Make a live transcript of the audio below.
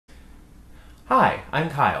Hi, I'm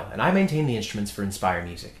Kyle, and I maintain the instruments for Inspire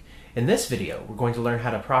Music. In this video, we're going to learn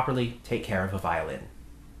how to properly take care of a violin.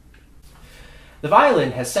 The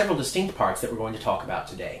violin has several distinct parts that we're going to talk about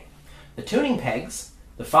today. The tuning pegs,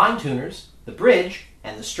 the fine tuners, the bridge,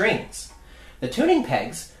 and the strings. The tuning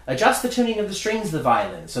pegs adjust the tuning of the strings of the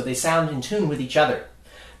violin so they sound in tune with each other.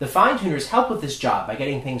 The fine tuners help with this job by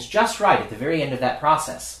getting things just right at the very end of that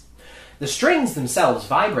process. The strings themselves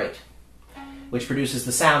vibrate, which produces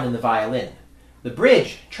the sound in the violin. The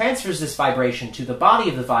bridge transfers this vibration to the body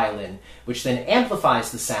of the violin, which then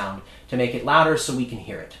amplifies the sound to make it louder so we can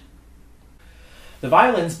hear it. The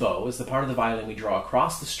violin's bow is the part of the violin we draw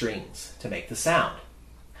across the strings to make the sound.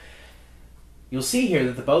 You'll see here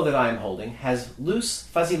that the bow that I am holding has loose,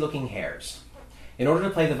 fuzzy-looking hairs. In order to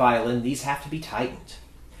play the violin, these have to be tightened.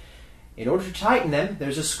 In order to tighten them,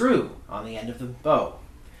 there's a screw on the end of the bow.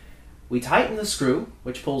 We tighten the screw,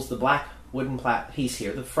 which pulls the black wooden piece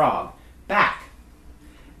here, the frog, back.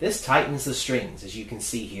 This tightens the strings. As you can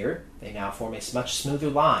see here, they now form a much smoother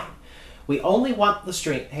line. We only want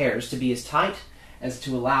the hairs to be as tight as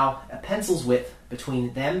to allow a pencil's width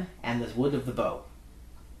between them and the wood of the bow.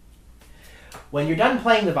 When you're done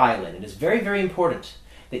playing the violin, it is very, very important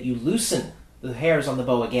that you loosen the hairs on the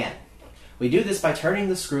bow again. We do this by turning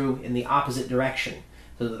the screw in the opposite direction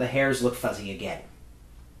so that the hairs look fuzzy again.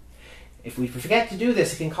 If we forget to do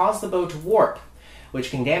this, it can cause the bow to warp, which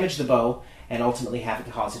can damage the bow and ultimately have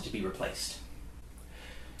it cause it to be replaced.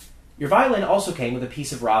 Your violin also came with a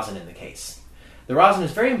piece of rosin in the case. The rosin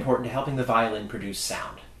is very important to helping the violin produce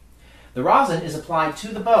sound. The rosin is applied to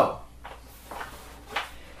the bow.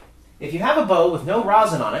 If you have a bow with no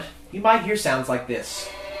rosin on it, you might hear sounds like this.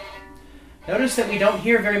 Notice that we don't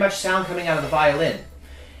hear very much sound coming out of the violin.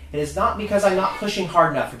 It is not because I'm not pushing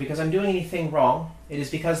hard enough or because I'm doing anything wrong. It is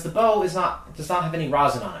because the bow does not have any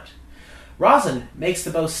rosin on it. Rosin makes the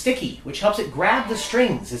bow sticky, which helps it grab the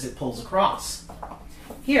strings as it pulls across.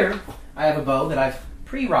 Here, I have a bow that I've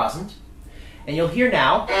pre-rosined, and you'll hear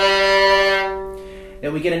now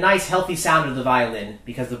that we get a nice healthy sound of the violin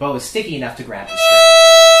because the bow is sticky enough to grab the strings.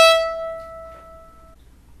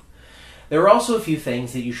 There are also a few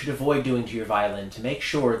things that you should avoid doing to your violin to make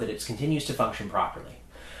sure that it continues to function properly.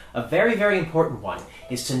 A very, very important one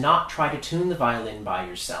is to not try to tune the violin by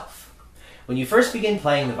yourself. When you first begin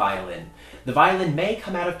playing the violin may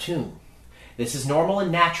come out of tune. This is normal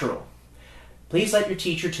and natural. Please let your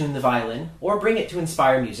teacher tune the violin or bring it to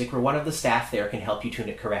Inspire Music where one of the staff there can help you tune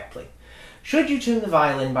it correctly. Should you tune the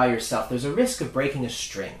violin by yourself, there's a risk of breaking a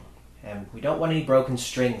string. And we don't want any broken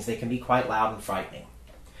strings. They can be quite loud and frightening.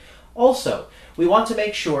 Also, we want to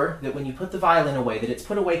make sure that when you put the violin away, that it's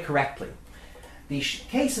put away correctly. The shape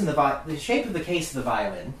of the case of the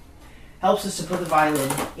violin helps us to put the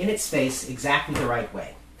violin in its space exactly the right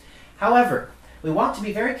way. However, we want to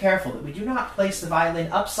be very careful that we do not place the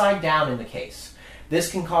violin upside down in the case.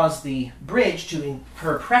 This can cause the bridge to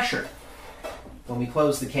incur pressure when we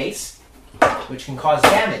close the case, which can cause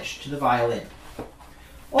damage to the violin.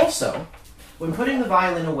 Also, when putting the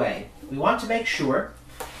violin away, we want to make sure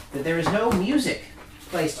that there is no music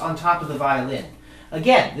placed on top of the violin.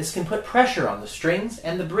 Again, this can put pressure on the strings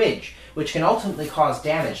and the bridge, which can ultimately cause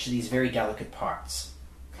damage to these very delicate parts.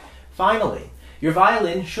 Finally, your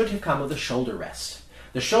violin should have come with a shoulder rest.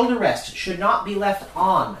 The shoulder rest should not be left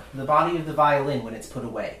on the body of the violin when it's put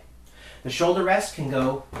away. The shoulder rest can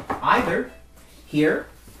go either here,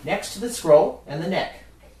 next to the scroll and the neck,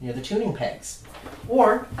 near the tuning pegs,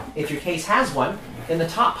 or, if your case has one, in the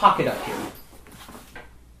top pocket up here.